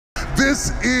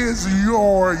this is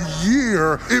your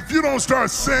year. If you don't start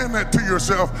saying that to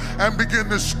yourself and begin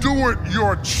to steward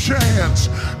your chance,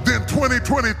 then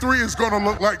 2023 is going to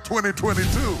look like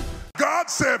 2022. God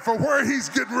said for where he's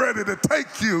getting ready to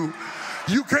take you,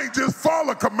 you can't just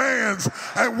follow commands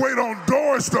and wait on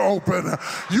doors to open.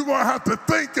 You're going to have to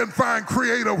think and find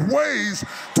creative ways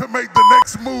to make the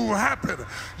next move happen.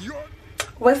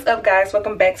 What's up, guys?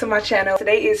 Welcome back to my channel.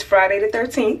 Today is Friday the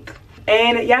 13th.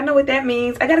 And y'all know what that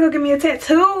means. I gotta go get me a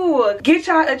tattoo. Get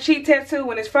y'all a cheap tattoo.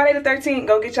 When it's Friday the 13th,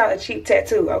 go get y'all a cheap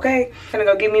tattoo, okay? I'm gonna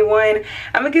go get me one.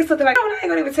 I'm gonna get something like, I ain't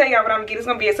gonna even tell y'all what I'm gonna get. It's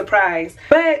gonna be a surprise.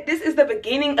 But this is the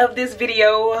beginning of this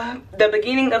video, the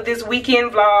beginning of this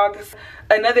weekend vlogs.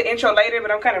 Another intro later, but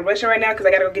I'm kind of rushing right now because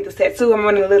I gotta go get this tattoo. I'm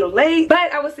running a little late.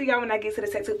 But I will see y'all when I get to the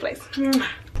tattoo place.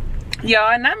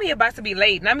 Y'all, not me about to be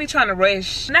late. Not me trying to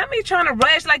rush. Not me trying to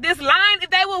rush like this line, if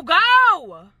they will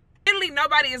go. Literally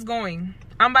nobody is going.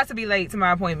 I'm about to be late to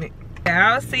my appointment.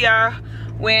 I'll see y'all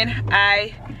when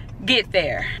I get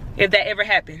there, if that ever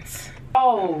happens.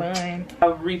 Oh, fun.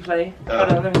 A replay.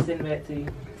 Hold on, let me send it back to you.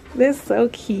 That's so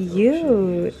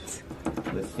cute.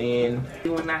 Listen.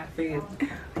 You will not feel.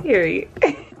 Period.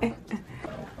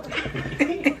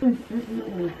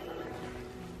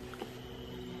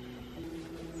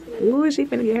 Ooh, she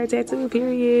finna get her tattoo,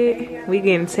 period. We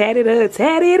getting tatted up,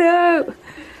 tatted up.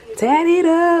 Tatted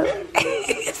up.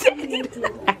 Tatted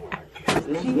up.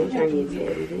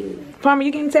 Palmer,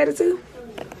 you getting tatted too?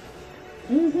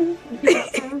 We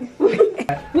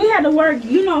had to work.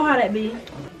 You know how that be.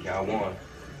 Y'all won.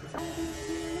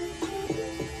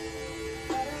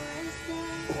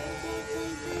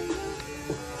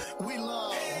 We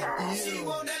love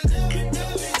you.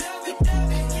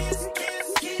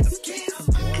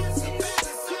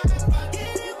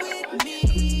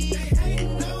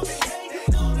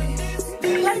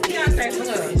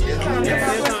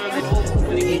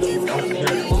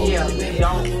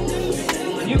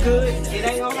 You good? It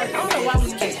ain't gonna hurt. I don't know why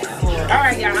we can't.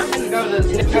 Alright, y'all, I'm gonna go to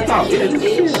the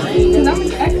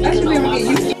actually I'm gonna get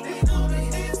used to.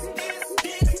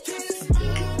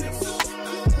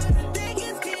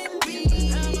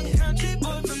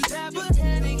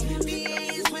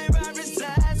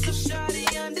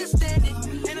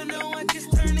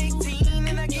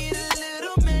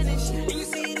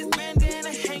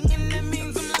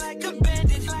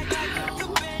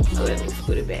 Let me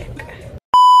put it back.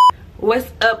 What's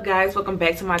up, guys? Welcome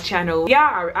back to my channel. Y'all,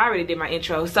 I already did my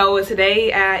intro. So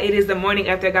today it is the morning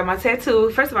after I got my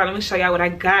tattoo. First of all, let me show y'all what I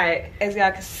got. As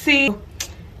y'all can see,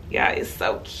 y'all, it's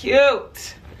so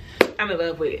cute. I'm in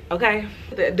love with it, okay?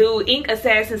 The dude Ink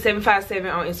Assassin 757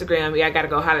 on Instagram. Y'all gotta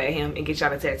go holler at him and get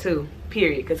y'all a tattoo,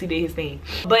 period, because he did his thing.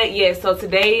 But yeah, so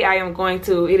today I am going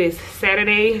to, it is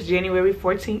Saturday, January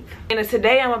 14th. And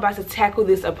today I'm about to tackle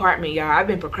this apartment, y'all. I've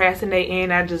been procrastinating.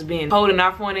 I've just been holding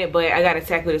off on it, but I gotta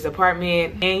tackle this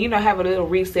apartment and, you know, have a little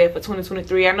reset for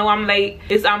 2023. I know I'm late.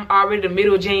 I'm already the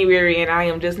middle of January and I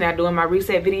am just now doing my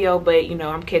reset video, but you know,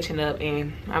 I'm catching up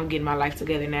and I'm getting my life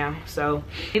together now. So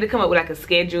I need to come up with like a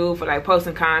schedule for like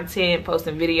posting content,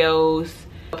 posting videos,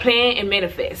 plan and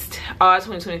manifest all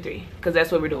 2023, because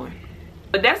that's what we're doing.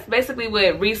 But that's basically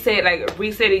what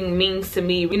resetting means to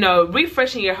me. You know,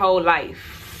 refreshing your whole life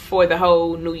for the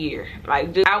whole new year.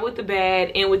 Like just out with the bad,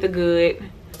 in with the good,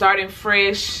 starting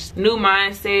fresh, new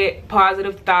mindset,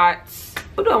 positive thoughts.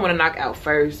 What do I want to knock out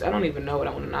first? I don't even know what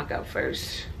I want to knock out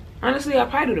first. Honestly, I'll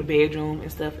probably do the bedroom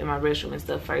and stuff, in my restroom and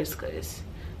stuff first, because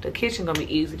the kitchen gonna be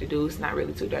easy to do. It's not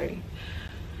really too dirty.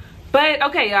 But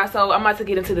okay, y'all, so I'm about to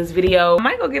get into this video. I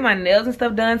might go get my nails and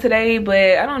stuff done today,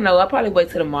 but I don't know. I'll probably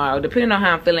wait till tomorrow, depending on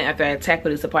how I'm feeling after I tackle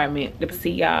this apartment. Let's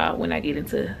see y'all when I get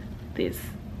into this,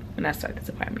 when I start this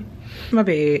apartment. My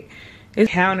bed, this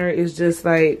counter is just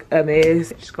like a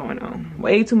mess. What's going on?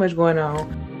 Way too much going on.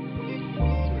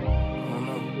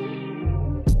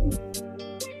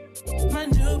 My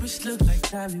new bitch look like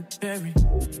Tyler Perry,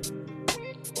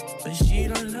 but she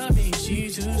don't love me, she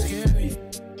too scary.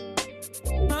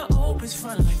 My old bitch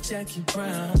front like Jackie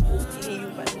Brown.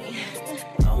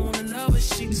 I wanna know but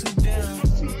she too down.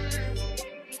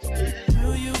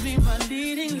 Will you be my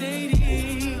leading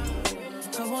lady?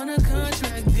 I want a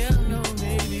contract, girl, no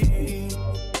maybe.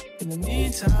 In the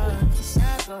meantime, it's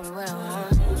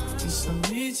some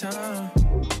me time.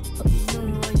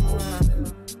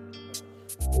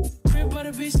 Crib by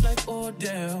the beach like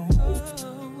Odell.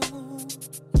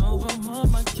 Over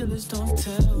my killers don't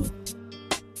tell.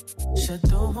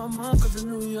 Shadow my mom got the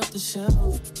New York the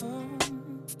shelf.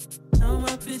 Now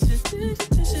my bitch is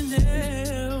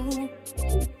Chanel.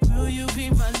 Will you be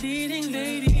my leading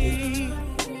lady?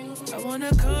 I want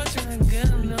a contract,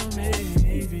 girl, no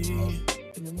maybe.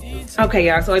 In the Okay,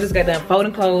 y'all, so I just got done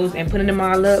folding clothes and putting them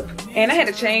all up. And I had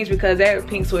to change because that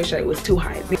pink sweatshirt was too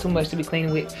high. Too much to be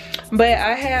clean with. But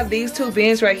I have these two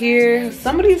bins right here.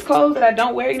 Some of these clothes that I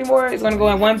don't wear anymore is gonna go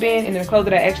in one bin, and the clothes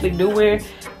that I actually do wear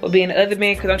will be in the other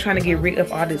bin because I'm trying to get rid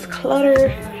of all this clutter.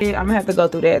 Yeah, I'm gonna have to go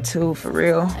through that too, for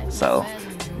real. So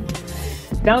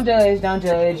don't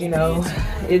judge, you know.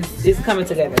 It's coming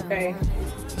together, okay?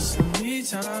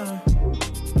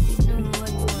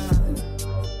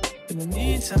 In the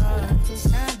meantime,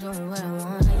 just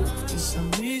some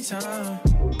me time.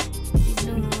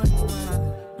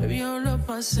 Maybe I'll love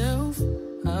myself,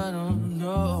 I don't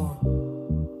know.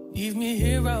 Leave me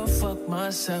here, I'll fuck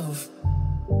myself.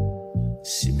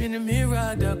 See me in the mirror,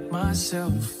 I duck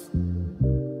myself.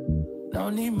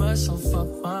 Don't need much, so fuck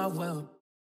my wealth.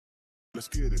 Let's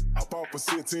get it. Hop off a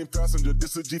 16 passenger.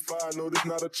 This a G5, no, this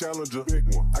not a Challenger.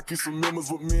 Big one. I keep some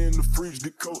members with me in the fridge.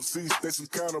 The coat seats, they some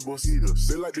cannibals. Eaters.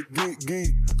 They like to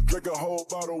geek. Drink a whole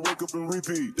bottle, wake up and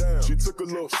repeat. Damn. She took a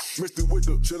look, mixed it with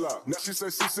the chill out. Now she say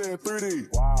she saying 3D.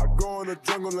 Wow. I go in the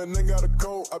jungle and they got a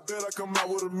coat. I bet I come out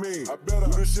with a mean. I better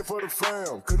do this shit for the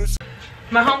fam.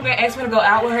 My homegirl asked me to go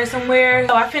out with her somewhere.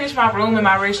 So I finished my room and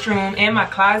my restroom and my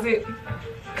closet.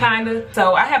 Kinda.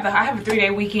 So I have a 3-day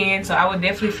weekend, so I will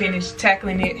definitely finish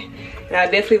tackling it, and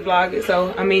I'll definitely vlog it.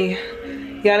 So I mean,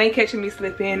 y'all ain't catching me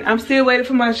slipping. I'm still waiting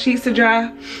for my sheets to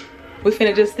dry. We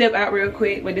finna just step out real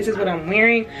quick, but this is what I'm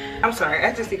wearing. I'm sorry,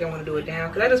 I just think I want to do it down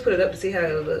because I just put it up to see how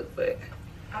it'll look. But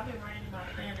I've been writing my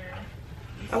planner.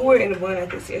 I wore it in the bun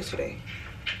like this yesterday.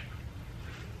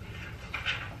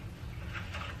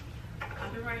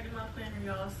 I've been writing my planner,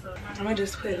 y'all. So I'm gonna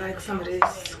just put like some of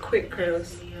this quick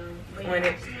curls on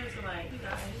it.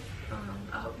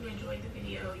 I hope you enjoyed the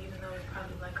video, even though it's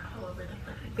probably like all over the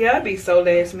place. Yeah, I'd be so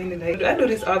last minute. I do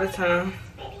this all the time.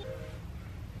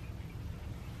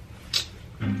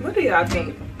 What do y'all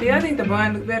think? Do y'all think the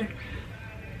bun look better?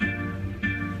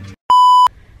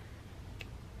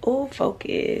 Oh,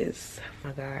 focus. Oh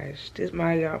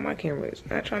my gosh, my camera is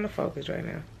not trying to focus right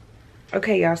now.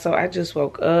 Okay, y'all, so I just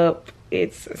woke up.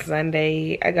 It's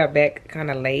Sunday. I got back kind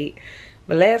of late.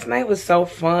 But last night was so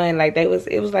fun. Like it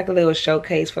was like a little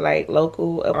showcase for like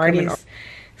local artists.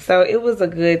 So it was a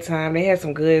good time. They had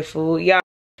some good food, y'all.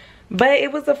 But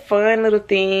it was a fun little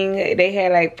thing. They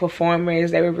had like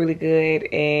performers. They were really good,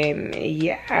 and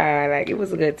yeah, like it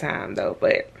was a good time though.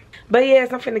 But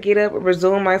yes, I'm finna get up and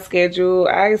resume my schedule.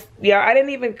 I didn't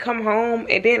even come home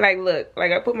and then look,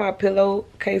 I put my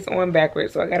pillowcase on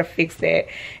backwards, so I gotta fix that.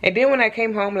 And then when I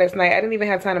came home last night, I didn't even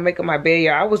have time to make up my bed,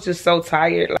 y'all. I was just so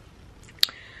tired.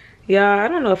 Yeah, I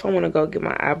don't know if I want to go get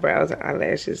my eyebrows and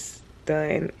eyelashes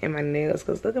done and my nails,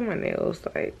 because look at my nails,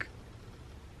 like,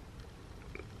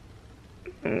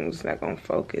 it's not going to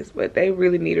focus, but they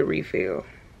really need a refill.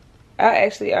 I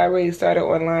actually already started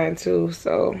online too,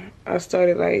 so I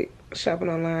started like shopping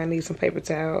online, need some paper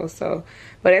towels, so,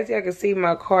 but as y'all can see,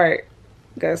 my cart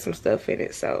got some stuff in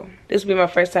it, so this will be my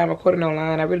first time recording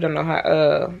online. I really don't know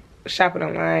how, shopping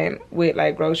online with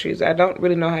like groceries. I don't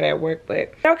really know how that works,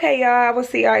 but okay, y'all, I will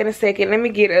see y'all in a second. Let me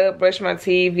get up, brush my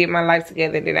teeth, get my life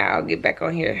together, and then I'll get back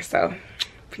on here. So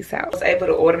peace out. I was able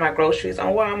to order my groceries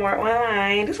on Walmart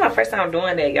online. This is my first time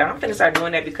doing that, y'all. I'm finna start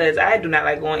doing that because I do not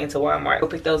like going into Walmart. I'll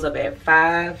pick those up at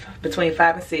between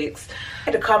 5 and 6. I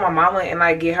had to call my mama and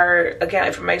like get her account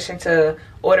information to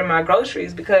order my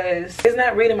groceries because it's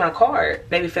not reading my card.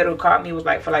 Maybe Federal called me, was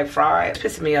like for like fraud. It's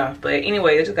pissing me off. But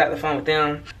anyway, I just got the phone with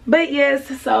them. But yes,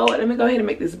 so let me go ahead and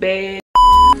make this bed.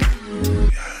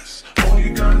 Yes, all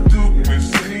you gotta do is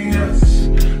say yes.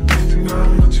 Nothing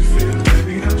about what you feel,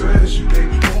 baby, address you.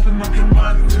 Open up your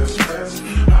mind and just rest.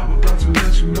 I'm about to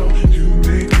let you know you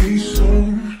make me so.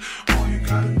 All you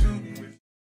gotta do.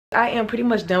 I am pretty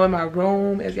much done with my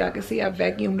room. As y'all can see, I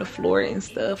vacuumed the floor and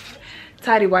stuff.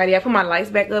 Tidy whitey. I put my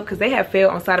lights back up because they have fell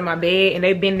on side of my bed and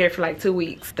they've been there for like 2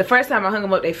 weeks. The first time I hung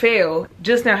them up, they fell.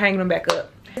 Just now hanging them back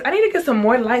up. I need to get some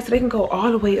more lights so they can go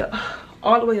all the way up,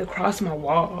 all the way across my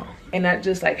wall and not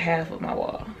just like half of my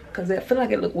wall, because I feel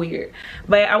like it look weird.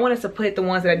 But I wanted to put the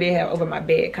ones that I did have over my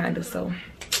bed kind of. So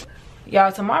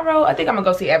y'all, tomorrow I think I'm gonna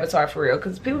go see Avatar for real,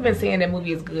 because people been saying that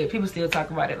movie is good. People still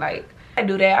talk about it. Like, I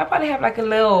do that. I probably have like a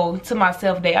little to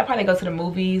myself day. I probably go to the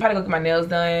movies, probably go get my nails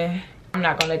done. I'm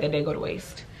not gonna let that day go to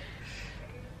waste.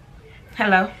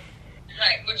 Hello.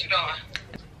 Hey, what you doing?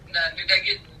 Now,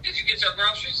 did you get your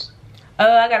groceries?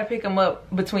 I gotta pick them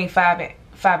up between 5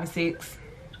 and 6.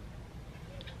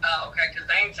 Oh, okay, because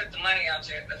they ain't took the money out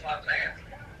yet. That's why I was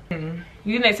asking.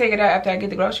 You didn't take it out after I get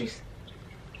the groceries?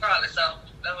 Probably so.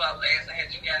 That's why I was asking.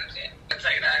 Had you got it yet? I'll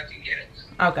take it out if you get it.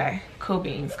 Okay, cool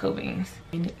beans, cool beans.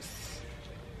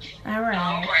 All right.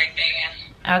 All right,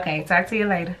 then. Okay, talk to you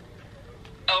later.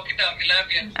 Okie dokie,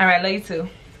 love you. All right, love you too.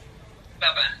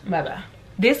 Bye-bye. Bye-bye.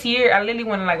 This year, I literally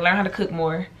want to like learn how to cook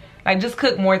more. Like just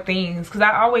cook more things. Because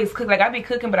I always cook, like I be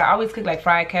cooking, but I always cook like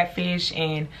fried catfish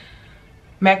and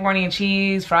macaroni and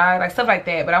cheese, fried, like stuff like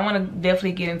that. But I want to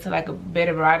definitely get into like a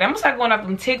better variety. I'm gonna start going off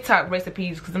them TikTok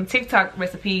recipes, because them TikTok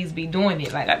recipes be doing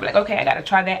it. Like I'd be like, okay, I gotta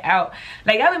try that out.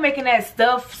 Like y'all been making that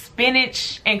stuffed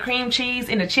spinach and cream cheese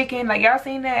in the chicken. Like y'all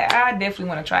seen that? I definitely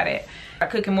want to try that. I'm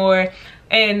cooking more,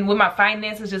 and with my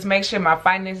finances, just make sure my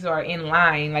finances are in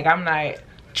line. Like I'm not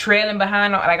trailing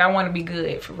behind. Like I want to be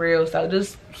good for real. So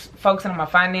just focusing on my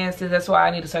finances. That's why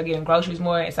I need to start getting groceries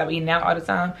more and stop eating out all the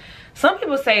time. Some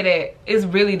people say that it's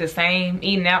really the same,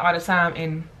 eating out all the time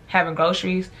and having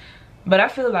groceries, but I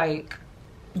feel like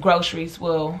groceries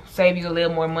will save you a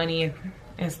little more money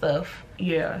and stuff.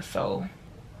 Yeah, so.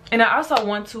 And I also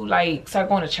want to like start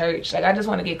going to church. Like I just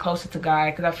want to get closer to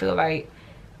God, because I feel like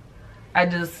I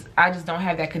just don't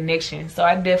have that connection. So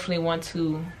I definitely want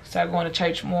to start going to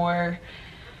church more,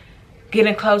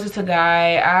 getting closer to God.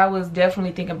 I was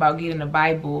definitely thinking about getting a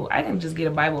Bible. I can just get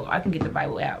a Bible. I can get the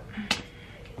Bible out.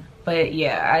 But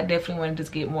yeah, I definitely want to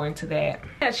just get more into that.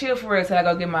 I gotta chill for real till I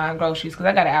go get my groceries, because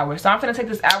I got an hour. So I'm finna take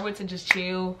this hour to just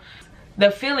chill.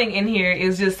 The feeling in here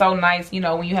is just so nice, you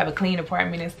know, when you have a clean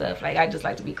apartment and stuff. Like I just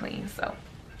like to be clean, so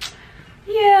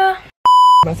yeah.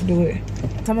 About to do it.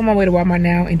 So I'm on my way to Walmart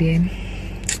now, and then.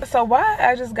 So why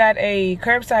I just got a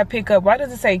curbside pickup? Why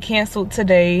does it say canceled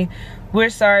today? We're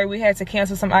sorry, we had to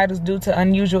cancel some items due to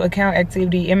unusual account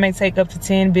activity. It may take up to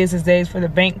 10 business days for the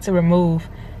bank to remove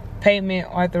payment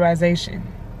authorization.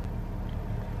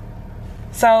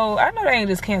 So I know they ain't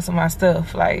just cancel my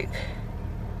stuff. Like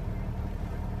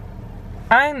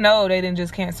I know they didn't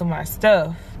just cancel my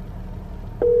stuff.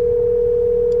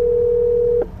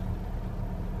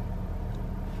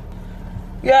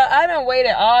 Yeah, I done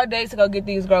waited all day to go get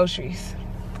these groceries.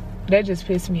 That just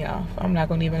pissed me off. I'm not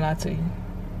gonna even lie to you.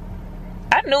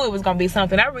 I knew it was gonna be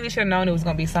something. I really should have known it was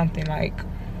gonna be something, like,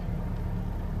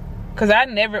 cause I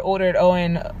never ordered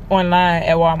online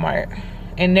at Walmart,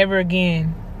 and never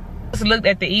again. Just looked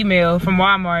at the email from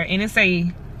Walmart and it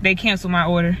say they canceled my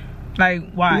order.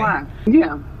 Like why? Why?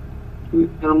 Yeah. You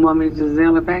don't want me to just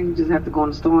mail it back? You just have to go in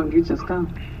the store and get your stuff.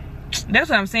 That's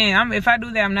what I'm saying. If I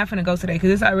do that, I'm not gonna go today,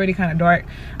 because it's already kind of dark.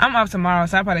 I'm off tomorrow,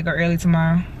 so I'll probably go early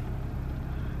tomorrow.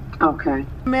 Okay.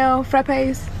 Mail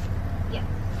frappes? Yeah.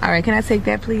 All right, can I take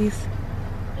that, please?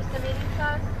 Just a medium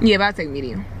size? Yeah, but I'll take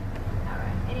medium.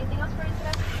 Alright. Anything else for you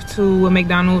today? To a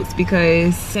McDonald's,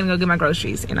 because I'm gonna go get my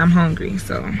groceries and I'm hungry,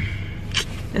 so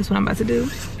that's what I'm about to do.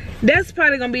 That's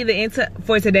probably gonna be the end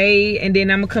for today, and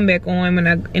then I'm gonna come back on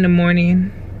in the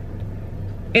morning.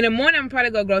 In the morning, I'm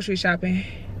probably go grocery shopping,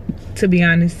 to be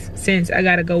honest, since I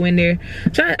gotta go in there.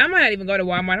 I might not even go to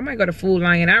Walmart. I might go to Food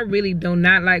Lion. I really do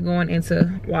not like going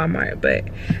into Walmart, but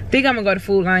I think I'm gonna go to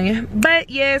Food Lion. But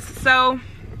yes, so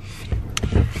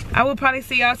I will probably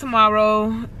see y'all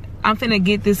tomorrow. I'm finna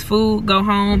get this food, go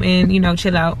home, and, you know,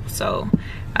 chill out. So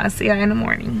I'll see y'all in the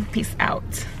morning. Peace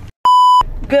out.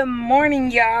 Good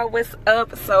morning, y'all. What's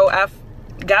up? So I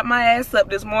got my ass up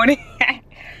this morning.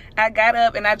 I got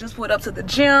up and I just pulled up to the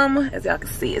gym. As y'all can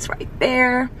see, it's right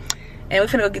there. And we're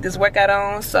finna go get this workout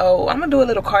on. So I'm gonna do a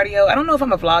little cardio. I don't know if I'm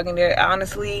gonna vlog in there,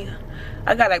 honestly.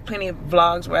 I got like plenty of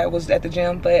vlogs where I was at the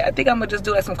gym, but I think I'm gonna just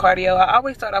do like some cardio. I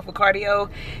always start off with cardio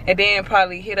and then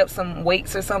probably hit up some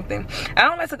weights or something. I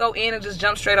don't like to go in and just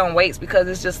jump straight on weights, because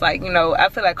it's just like, you know, I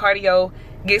feel like cardio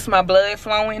gets my blood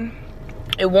flowing.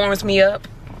 It warms me up.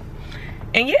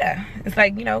 And yeah, it's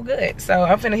like, you know, good. So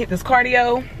I'm finna hit this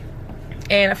cardio,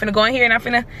 and I'm finna go in here and I'm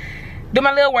finna do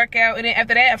my little workout. And then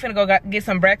after that, I'm finna go get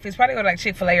some breakfast. Probably go to like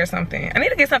Chick-fil-A or something. I need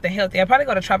to get something healthy. I'll probably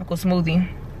go to Tropical Smoothie.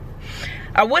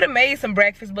 I would have made some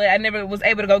breakfast, but I never was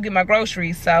able to go get my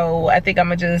groceries. So I think I'm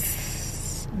gonna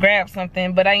just grab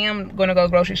something. But I am gonna go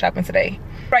grocery shopping today.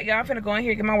 Right, y'all, I'm finna go in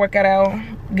here, get my workout out,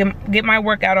 get my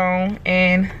workout on.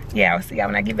 And yeah, I'll see y'all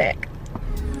when I get back.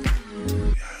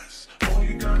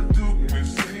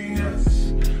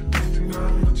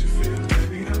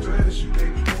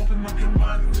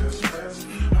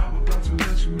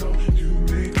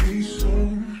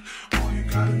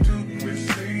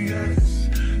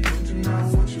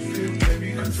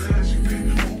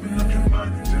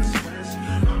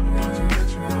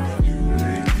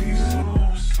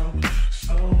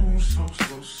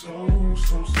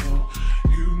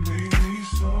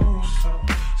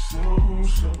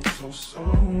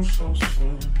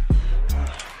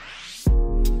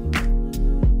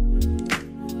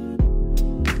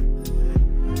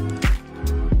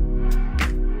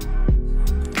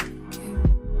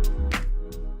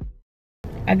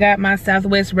 I got my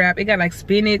Southwest wrap. It got like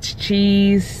spinach,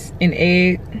 cheese, and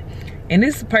egg. And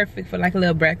this is perfect for like a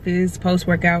little breakfast,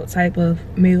 post-workout type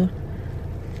of meal.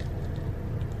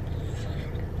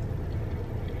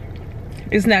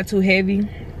 It's not too heavy.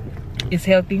 It's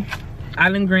healthy.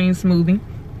 Island green smoothie.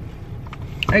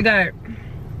 I got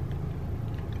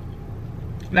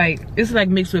like, it's like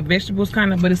mixed with vegetables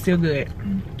kind of, but it's still good.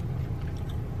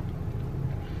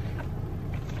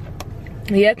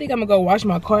 Yeah, I think I'm gonna go wash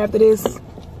my car after this.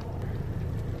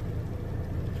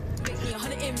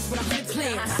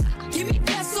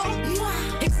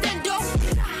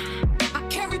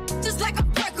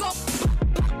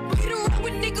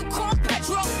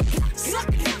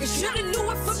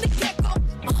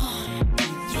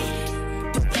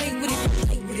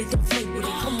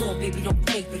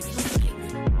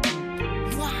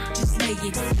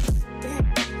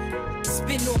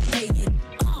 Spin or play it.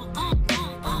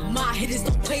 My hitters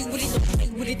don't play with it, don't play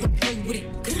with it, don't play with it.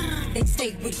 They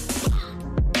stay with it.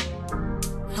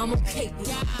 I'm okay with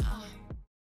it.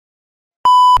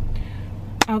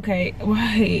 Okay,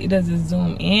 why does it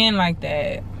zoom in like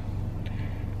that?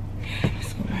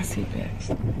 Let's go my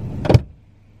seatbelts.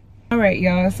 Alright,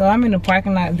 y'all, so I'm in the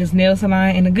parking lot of this nail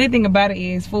salon, and the good thing about it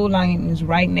is Food Lion is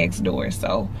right next door,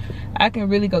 so I can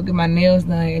really go get my nails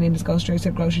done and then just go straight to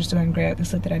the grocery store and grab the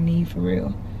stuff that I need for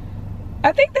real.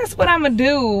 I think that's what I'm gonna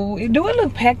do. Do it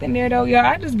look packed in there though, y'all?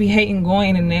 I just be hating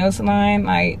going in the nail salon,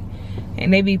 like,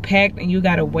 and they be packed and you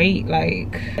gotta wait.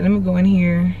 Like, let me go in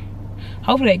here.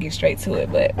 Hopefully they get straight to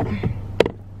it, but baby,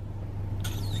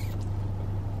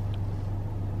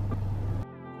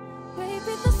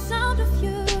 the sound of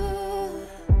you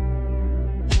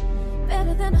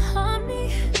better than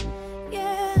honey.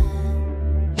 Yeah,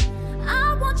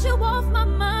 I want you off my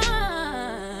mind.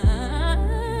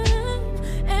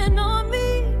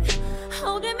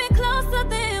 Holding me closer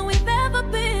than we've ever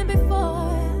been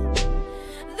before.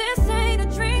 This ain't a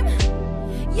dream.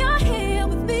 You're here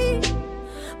with me.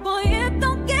 Boy, it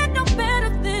don't get no better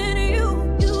than you.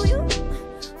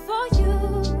 For you,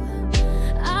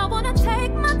 I wanna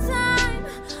take my time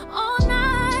all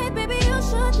night. Baby, you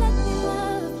should let me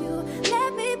love you.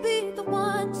 Let me be the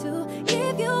one to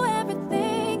give you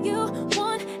everything you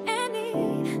want and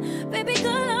need. Baby,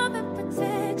 good love and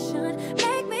protection.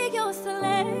 Make me your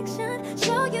selection.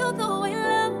 Show you the way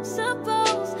love's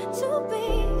supposed to be.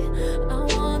 I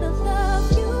wanna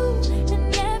love you in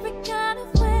every kind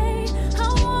of way. I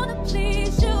wanna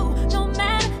please you, no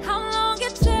matter how long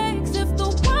it takes. If the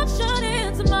world should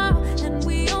end tomorrow and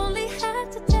we only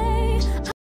had today.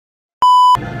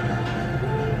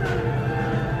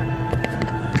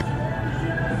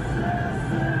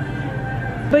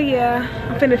 But yeah,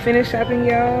 I'm finna finish shopping,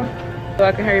 y'all, so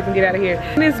I can hurry up and get out of here.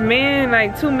 And this man,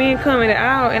 like 2 men coming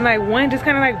out, and like one just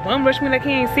kind of like bum rushed me like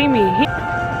he ain't see me.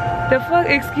 The fuck,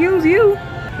 excuse you?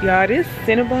 Y'all, this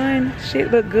Cinnabon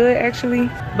shit look good actually.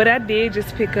 But I did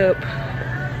just pick up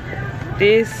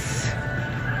this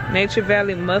Nature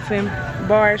Valley muffin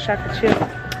bar chocolate chip,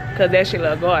 cause that shit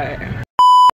look good.